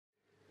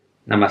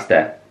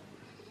Namaste.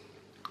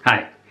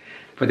 Hi.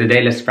 For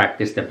today, let's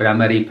practice the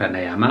Bhramari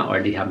Pranayama,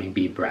 or the humming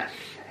bee breath.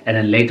 And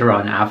then later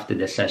on, after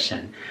the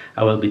session,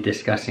 I will be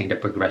discussing the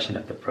progression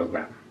of the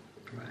program.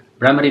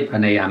 Bhramari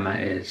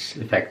Pranayama is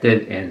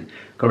effective in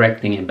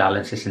correcting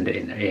imbalances in the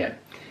inner ear.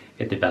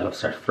 It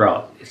develops our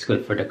throat. It's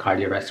good for the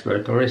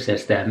cardiorespiratory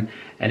system,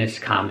 and it's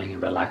calming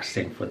and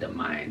relaxing for the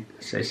mind.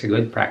 So it's a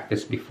good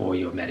practice before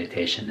your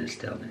meditation and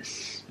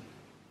stillness.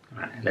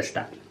 All right, let's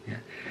start. Yeah.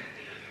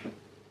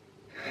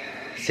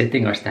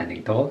 Sitting or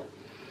standing tall.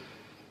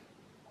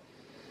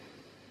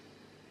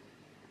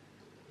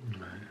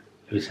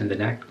 Loosen the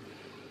neck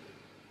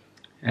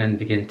and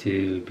begin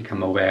to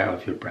become aware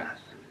of your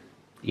breath.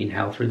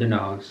 Inhale through the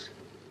nose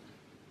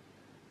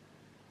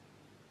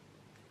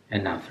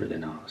and out through the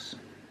nose.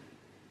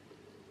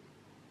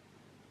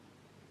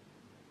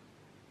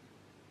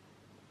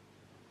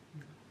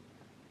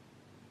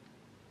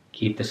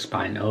 Keep the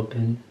spine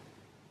open,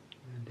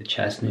 the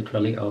chest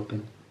neutrally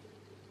open.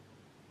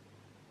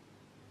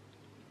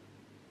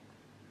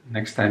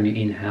 Next time you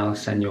inhale,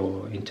 send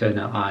your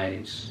internal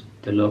eyes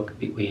to look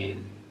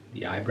between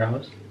the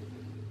eyebrows,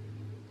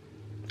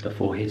 the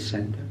forehead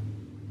center.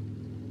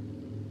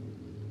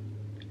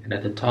 And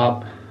at the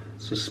top,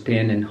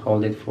 suspend and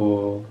hold it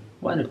for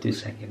 1 or 2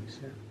 seconds.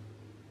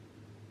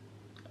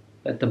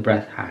 Let the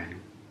breath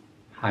hang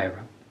higher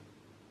up.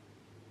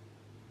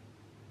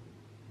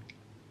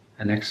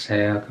 And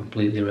exhale,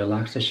 completely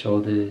relax the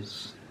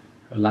shoulders,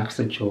 relax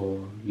the jaw,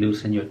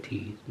 loosen your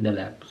teeth, the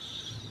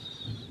lips.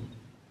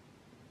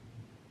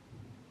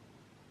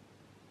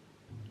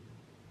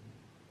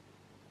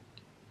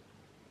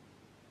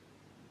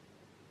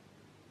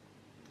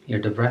 Hear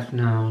the breath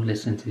now,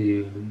 listen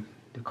to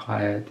the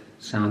quiet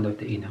sound of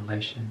the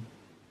inhalation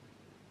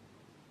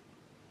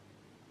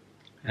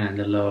and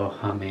the low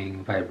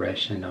humming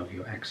vibration of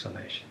your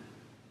exhalation.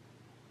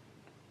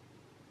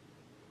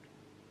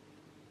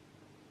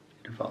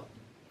 Beautiful.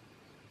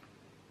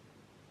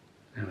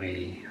 And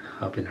we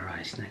open our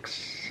eyes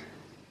next.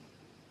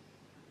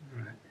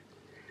 All right.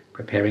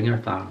 Preparing our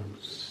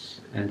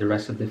thumbs and the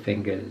rest of the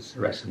fingers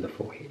rest on the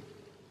forehead.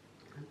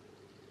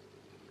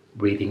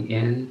 Breathing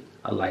in,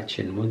 a light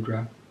chin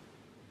mudra.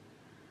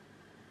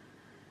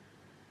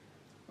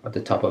 At the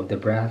top of the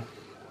breath,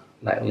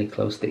 lightly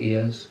close the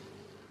ears.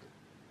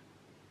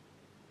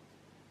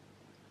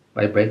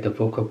 Vibrate the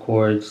vocal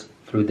cords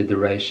through the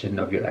duration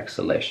of your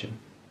exhalation.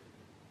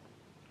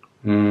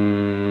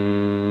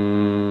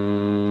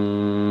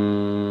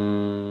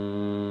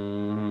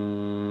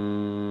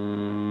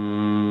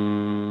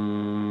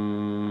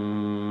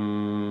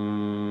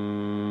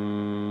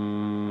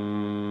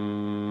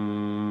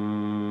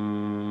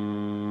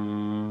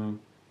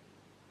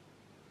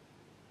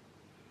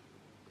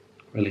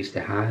 Release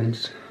the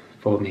hands,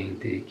 forming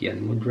the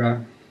Gyan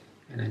Mudra,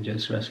 and then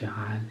just rest your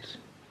hands.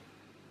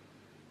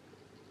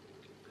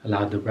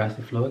 Allow the breath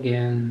to flow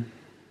again.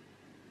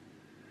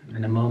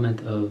 In a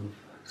moment of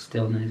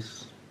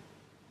stillness,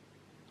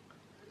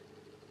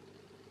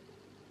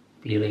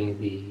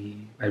 feeling the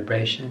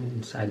vibration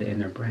inside the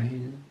inner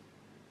brain,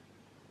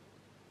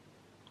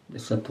 the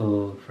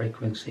subtle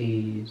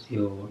frequencies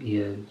your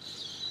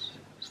ears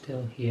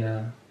still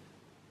hear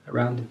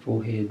around the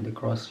forehead,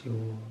 across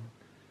your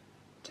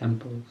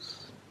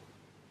temples.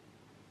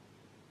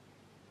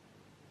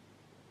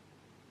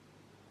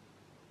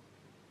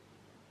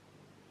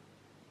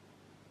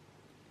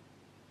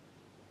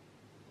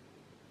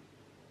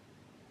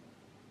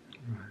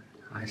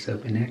 Right. Eyes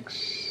open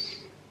next.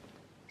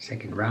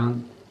 Second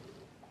round.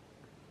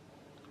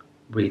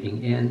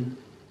 Breathing in,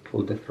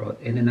 pull the throat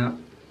in and up.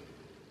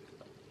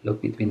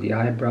 Look between the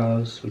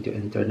eyebrows with your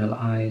internal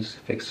eyes,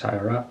 fix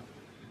higher up.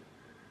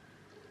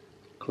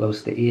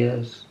 Close the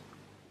ears.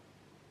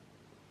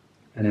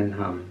 And then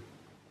hum.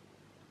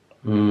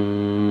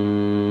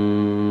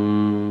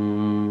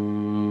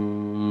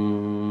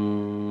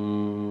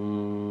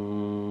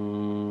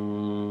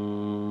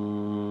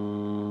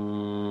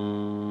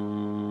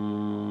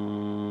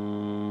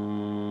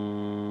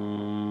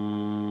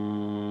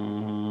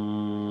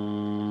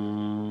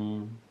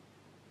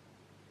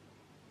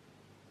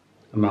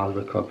 A mild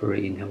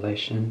recovery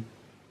inhalation.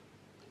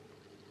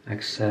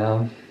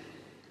 Exhale.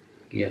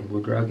 Gyan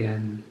Mudra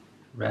again.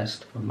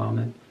 Rest for a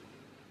moment.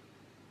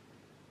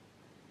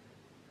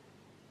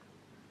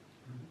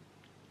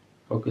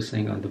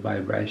 Focusing on the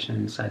vibration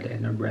inside the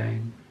inner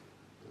brain.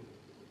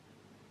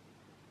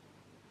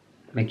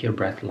 Make your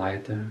breath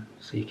lighter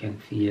so you can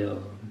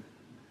feel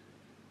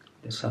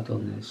the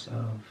subtleness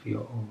of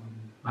your own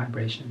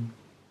vibration.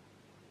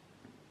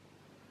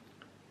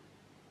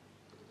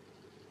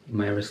 You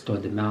may restore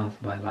the mouth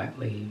by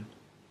lightly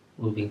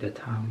moving the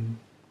tongue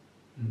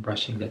and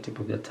brushing the tip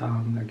of the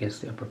tongue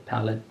against the upper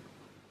palate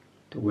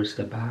towards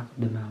the back of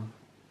the mouth.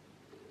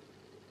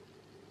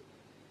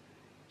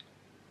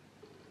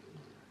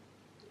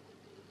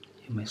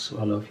 You may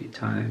swallow a few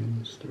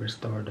times to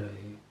restore the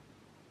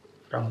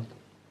throat.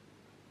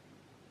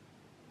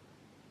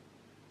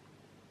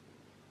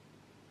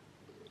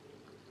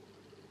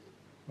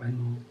 One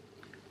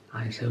more.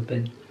 Eyes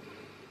open.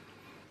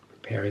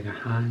 Preparing our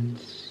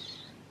hands.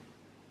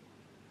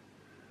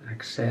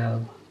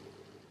 exhale,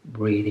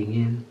 breathing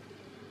in.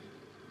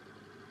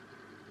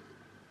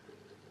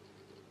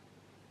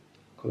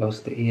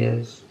 Close the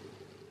ears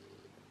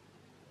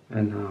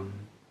and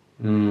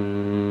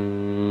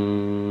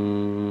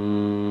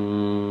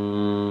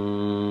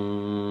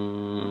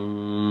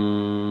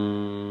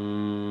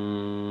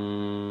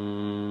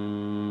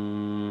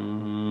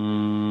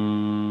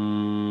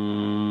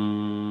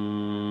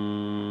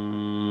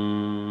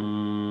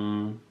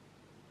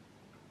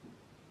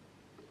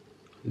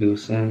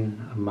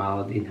loosen, a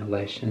mild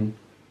inhalation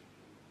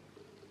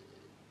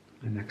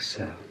and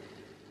exhale.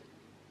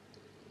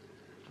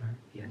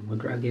 Right.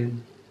 Mudra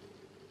again.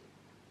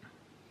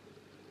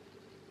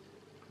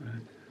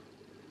 Right.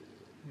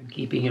 And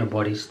keeping your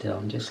body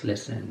still, just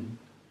listen.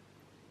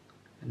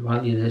 And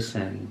while you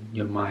listen,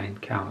 your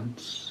mind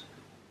counts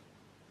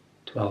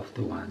 12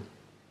 to 1.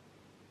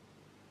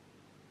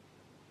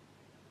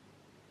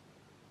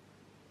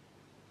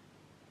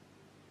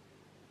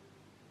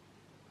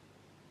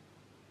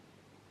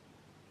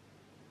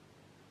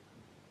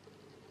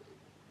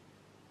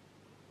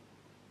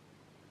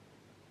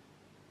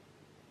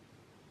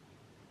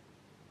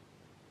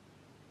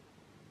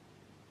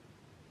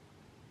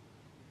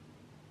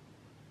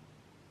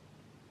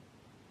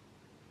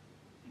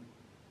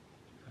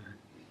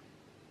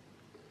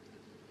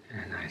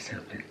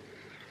 Open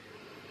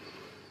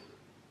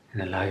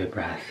and allow your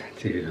breath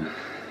to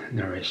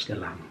nourish the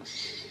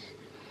lungs.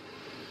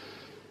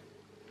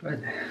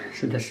 Good.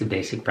 So that's the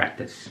basic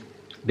practice.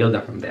 Build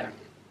up from there.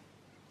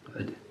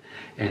 Good.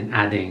 And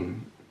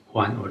adding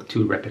 1 or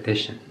 2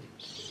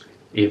 repetitions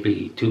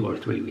every 2 or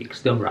 3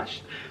 weeks. Don't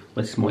rush.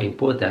 What's more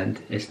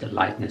important is the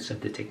lightness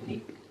of the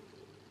technique.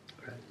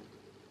 Right.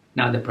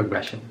 Now the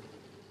progression.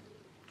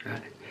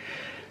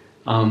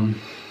 Right.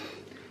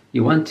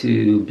 You want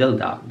to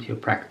build up your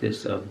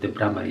practice of the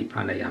Bhramari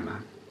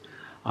Pranayama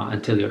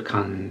until you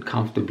can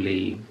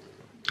comfortably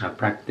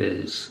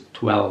practice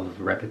 12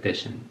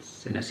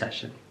 repetitions in a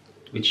session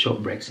with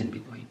short breaks in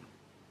between.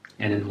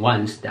 And then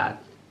once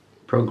that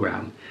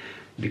program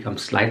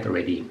becomes light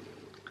already,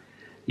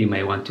 you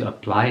may want to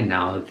apply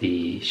now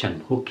the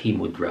Shanmukhi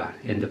Mudra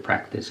in the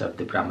practice of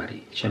the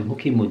Bhramari.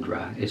 Shanmukhi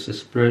Mudra is a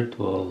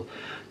spiritual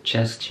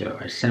gesture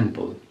or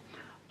symbol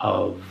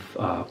of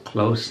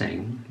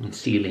closing and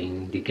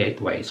sealing the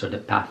gateways or the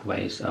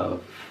pathways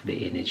of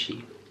the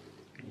energy,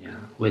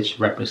 which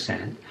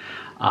represent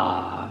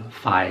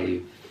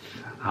 5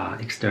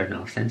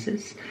 external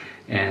senses,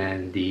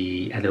 and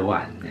the other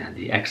one,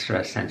 the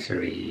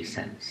extrasensory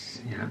sense.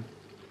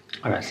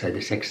 Alright, so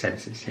the 6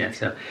 senses.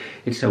 So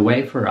it's a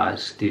way for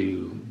us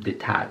to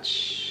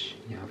detach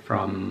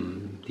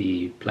from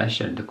the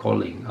pleasure and the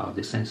calling of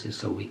the senses,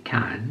 so we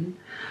can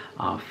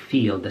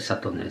feel the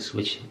subtleness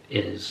which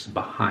is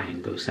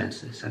behind those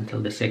senses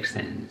until the 6th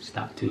sense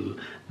start to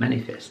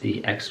manifest,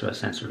 the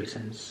extrasensory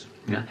sense.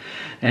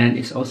 And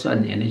it's also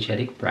an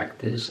energetic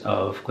practice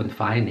of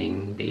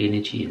confining the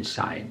energy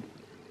inside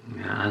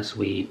as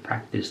we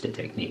practice the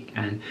technique.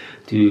 And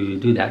to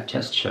do that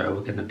gesture,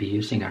 we're going to be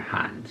using our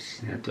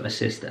hands to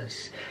assist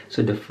us.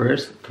 So the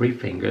first 3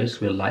 fingers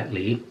will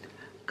lightly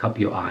cup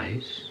your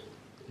eyes,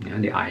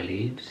 the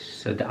eyelids,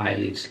 so the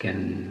eyelids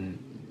can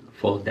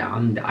fold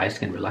down, the eyes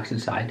can relax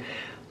inside,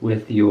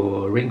 with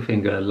your ring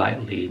finger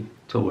lightly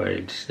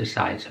towards the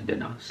sides of the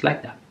nose,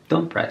 like that.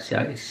 Don't press,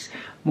 it's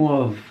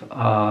more of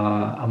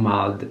a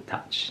mild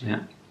touch.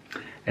 And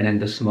then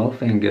the small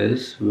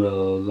fingers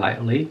will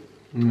lightly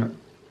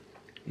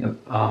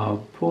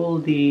pull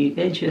the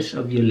edges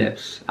of your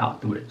lips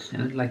outwards,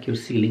 like you're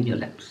sealing your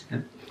lips,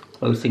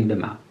 closing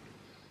them out.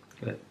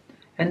 Good.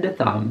 And the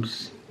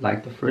thumbs,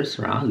 like the first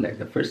round, like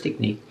the first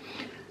technique,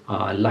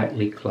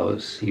 lightly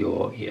close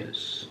your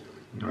ears.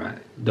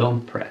 Alright,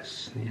 don't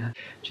press.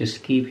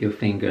 Just keep your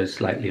fingers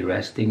slightly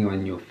resting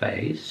on your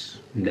face,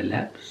 the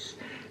lips,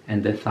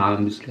 and the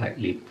thumbs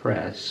lightly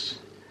press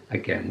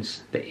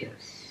against the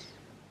ears.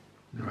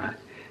 Alright,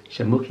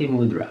 Shanmukhi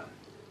Mudra.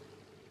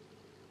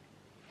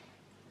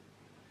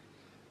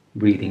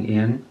 Breathing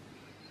in,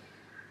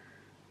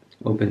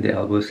 open the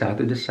elbows out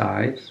to the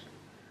sides.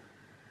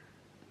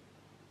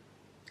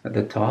 At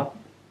the top,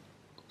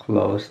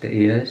 close the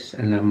ears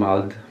and a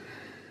mild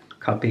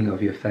cupping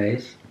of your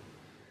face.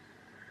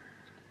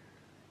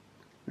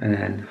 And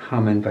then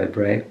hum and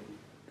vibrate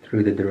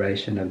through the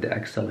duration of the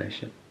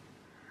exhalation.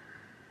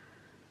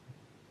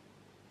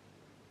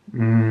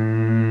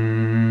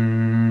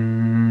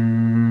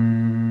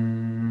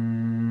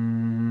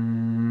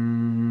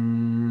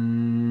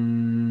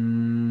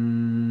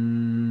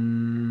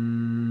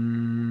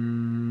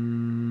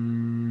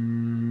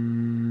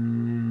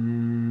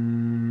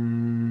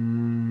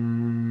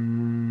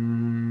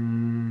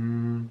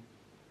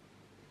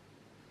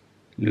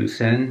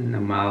 Loosen, a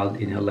mild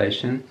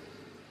inhalation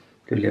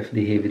to lift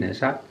the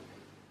heaviness up,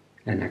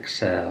 and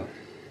exhale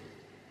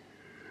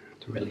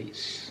to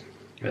release.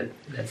 Good.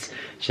 That's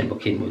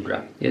Shanmukhi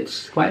Mudra.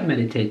 It's quite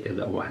meditative,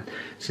 that one,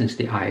 since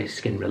the eyes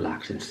can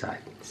relax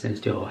inside,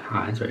 since your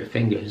hands or your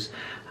fingers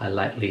are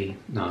lightly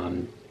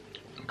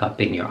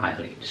cupping your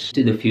eyelids.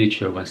 To the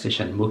future, once the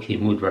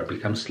Shanmukhi Mudra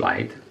becomes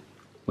light,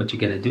 what you're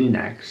going to do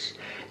next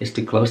is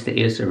to close the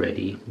ears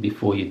already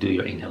before you do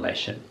your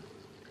inhalation.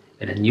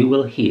 And then you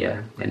will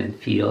hear and then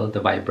feel the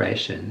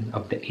vibration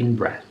of the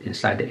in-breath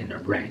inside the inner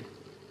brain.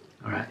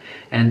 All right.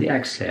 And the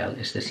exhale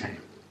is the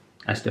same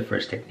as the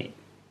first technique.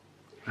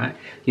 All right.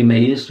 You may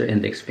use your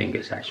index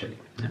fingers actually.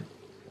 Yeah.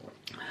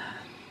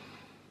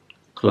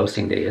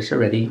 Closing the ears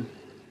already.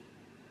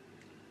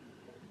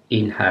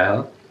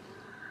 Inhale.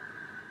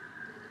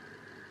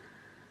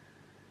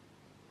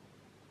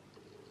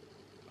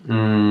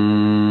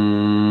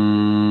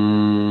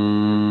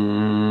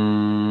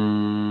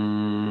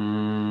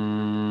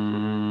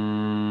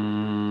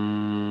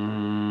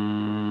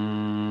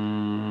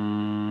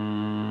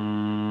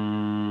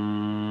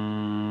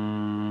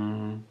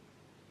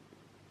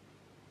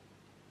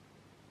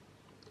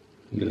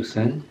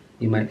 Loosen.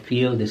 You might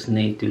feel this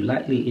need to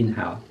lightly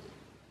inhale,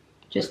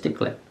 just a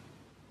clip,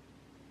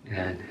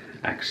 and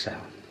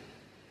exhale.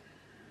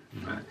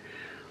 Right.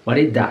 What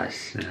it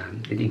does,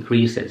 it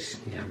increases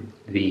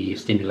the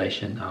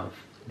stimulation of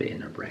the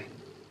inner brain.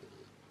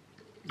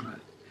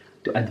 Right.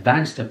 To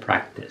advance the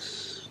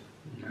practice,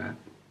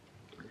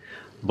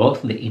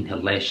 both the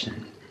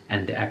inhalation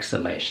and the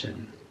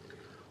exhalation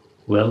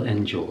will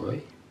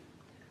enjoy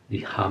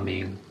the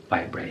humming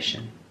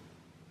vibration.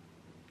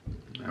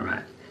 All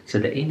right. So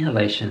the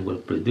inhalation will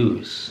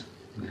produce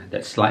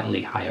that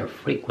slightly higher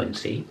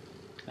frequency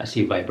as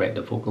you vibrate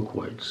the vocal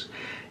cords,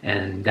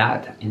 and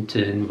that in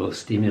turn will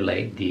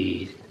stimulate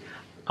the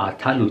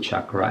Talu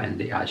chakra and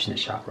the Ajna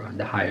chakra,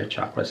 the higher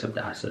chakras of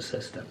the Asa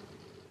system.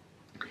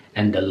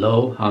 And the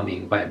low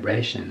humming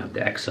vibration of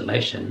the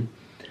exhalation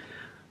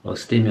will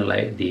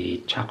stimulate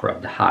the chakra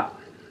of the heart,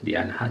 the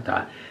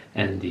Anahata,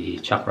 and the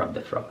chakra of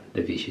the throat,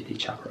 the Vishuddhi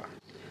chakra.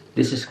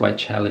 This is quite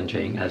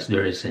challenging as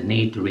there is a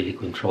need to really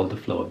control the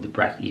flow of the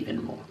breath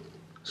even more.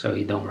 So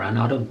you don't run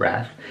out of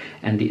breath,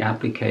 and the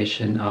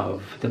application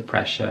of the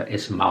pressure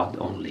is mouth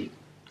only.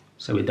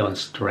 So we don't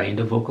strain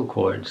the vocal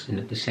cords, and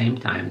at the same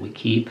time we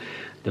keep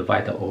the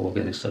vital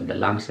organs of the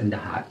lungs and the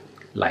heart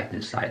light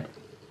inside.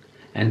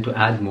 And to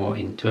add more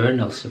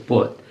internal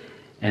support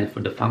and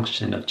for the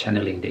function of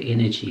channeling the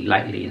energy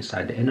lightly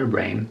inside the inner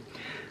brain,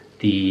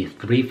 the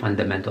three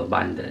fundamental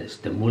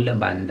bandhas, the Mula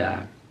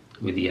Bandha,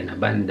 Uddiyana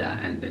Bandha,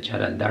 and the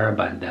Jalandhara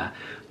Bandha,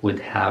 would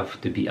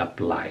have to be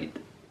applied.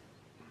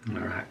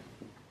 All right.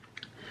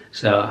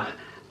 So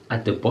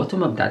at the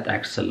bottom of that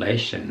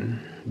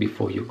exhalation,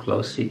 before you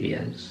close the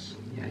ears,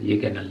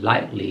 you're gonna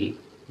lightly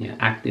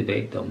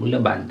activate the Mula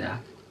Bandha,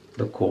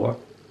 the core,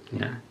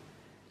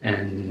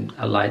 and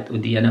a light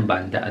Uddiyana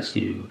Bandha as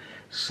you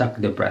suck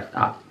the breath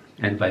up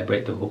and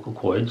vibrate the vocal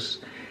cords,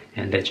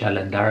 and the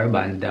Jalandhara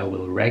Bandha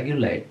will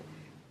regulate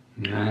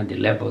the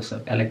levels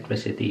of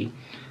electricity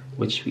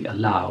which we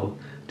allow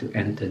to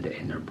enter the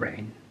inner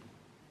brain.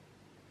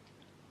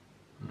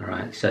 All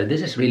right, so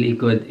this is really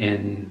good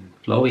in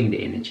flowing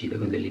the energy, the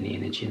Kundalini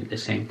energy, and at the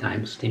same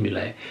time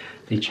stimulate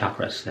the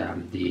chakras,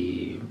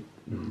 the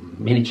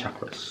many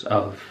chakras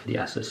of the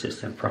Asa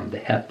system, from the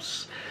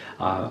hips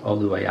all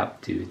the way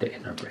up to the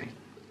inner brain.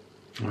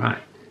 All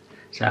right,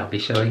 so I'll be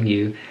showing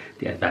you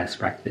the advanced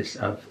practice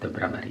of the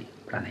Bhramari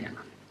Pranayama.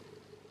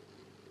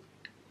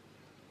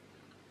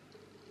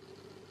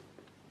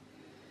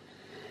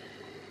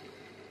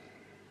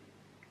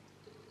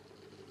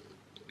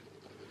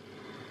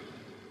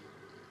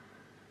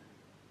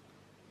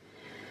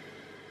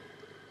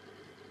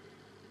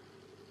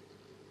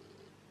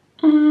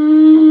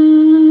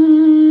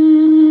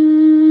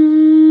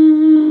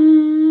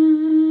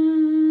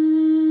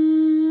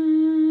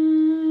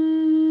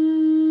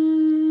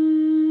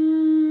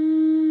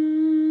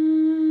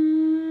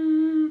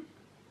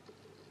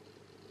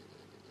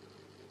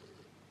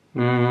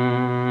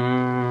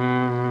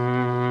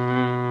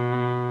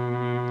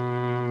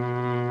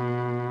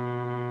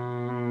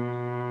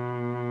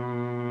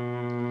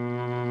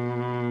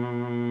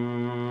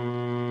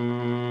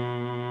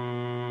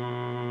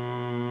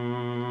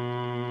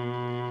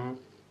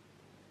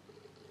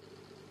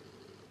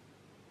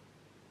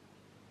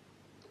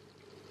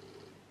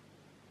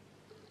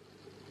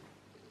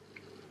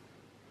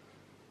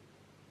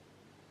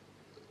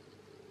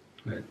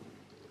 Right.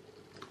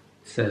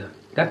 So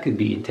that could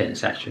be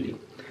intense actually.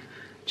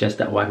 Just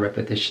that one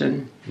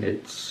repetition,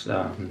 it's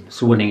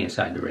swooning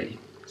inside already.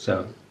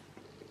 So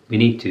we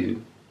need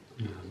to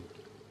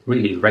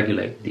really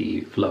regulate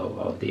the flow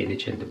of the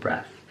energy and the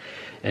breath,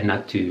 and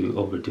not to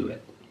overdo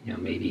it.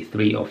 Maybe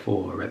 3 or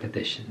 4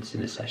 repetitions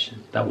in a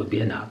session. That would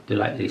be enough to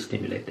lightly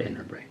stimulate the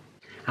inner brain.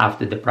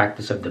 After the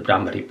practice of the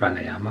Bhramari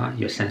Pranayama,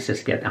 your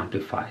senses get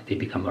amplified. They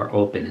become more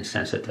open and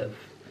sensitive.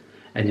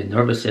 And your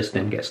nervous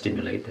system gets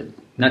stimulated.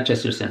 Not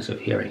just your sense of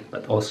hearing,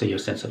 but also your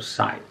sense of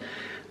sight.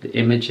 The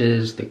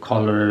images, the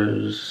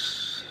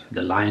colors,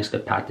 the lines, the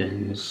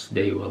patterns,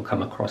 they will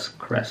come across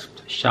crisp,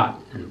 sharp,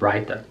 and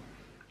brighter.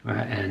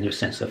 Right? And your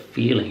sense of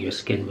feeling, your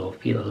skin will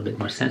feel a little bit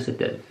more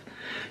sensitive.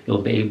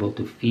 You'll be able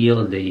to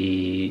feel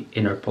the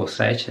inner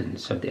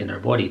pulsations of the inner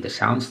body, the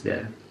sounds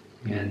there,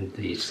 and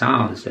the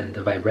sounds and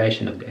the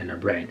vibration of the inner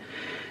brain.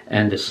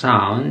 And the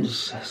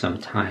sounds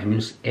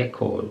sometimes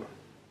echo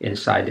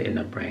inside the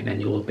inner brain,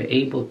 and you will be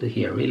able to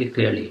hear really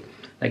clearly,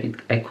 like it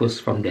echoes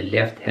from the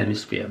left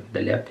hemisphere.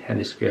 The left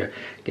hemisphere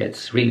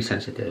gets really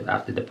sensitive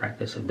after the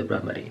practice of the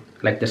Bhramari,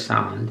 like the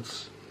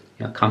sounds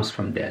comes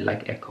from there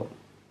like echo.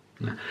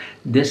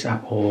 These are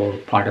all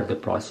part of the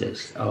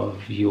process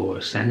of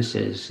your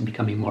senses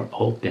becoming more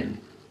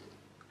open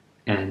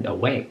and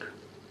awake.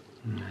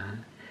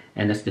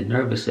 And as the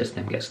nervous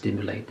system gets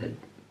stimulated,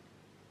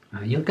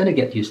 you're going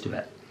to get used to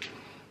it.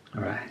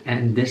 All right,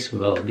 and this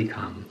will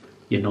become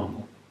your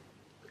normal.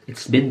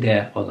 It's been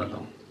there all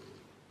along.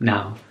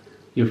 Now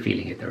you're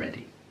feeling it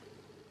already.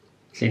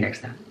 See you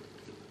next time.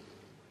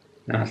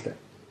 Namaste.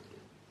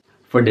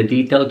 For the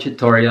detailed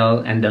tutorial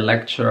and the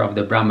lecture of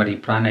the Bhramari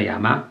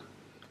Pranayama,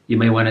 you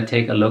may want to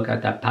take a look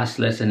at that past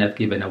lesson I've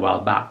given a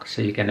while back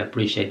so you can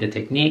appreciate the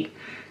technique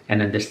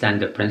and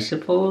understand the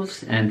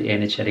principles and the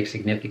energetic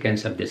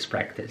significance of this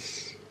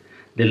practice.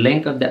 The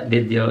link of that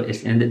video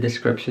is in the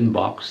description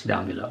box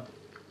down below.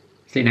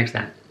 See you next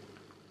time.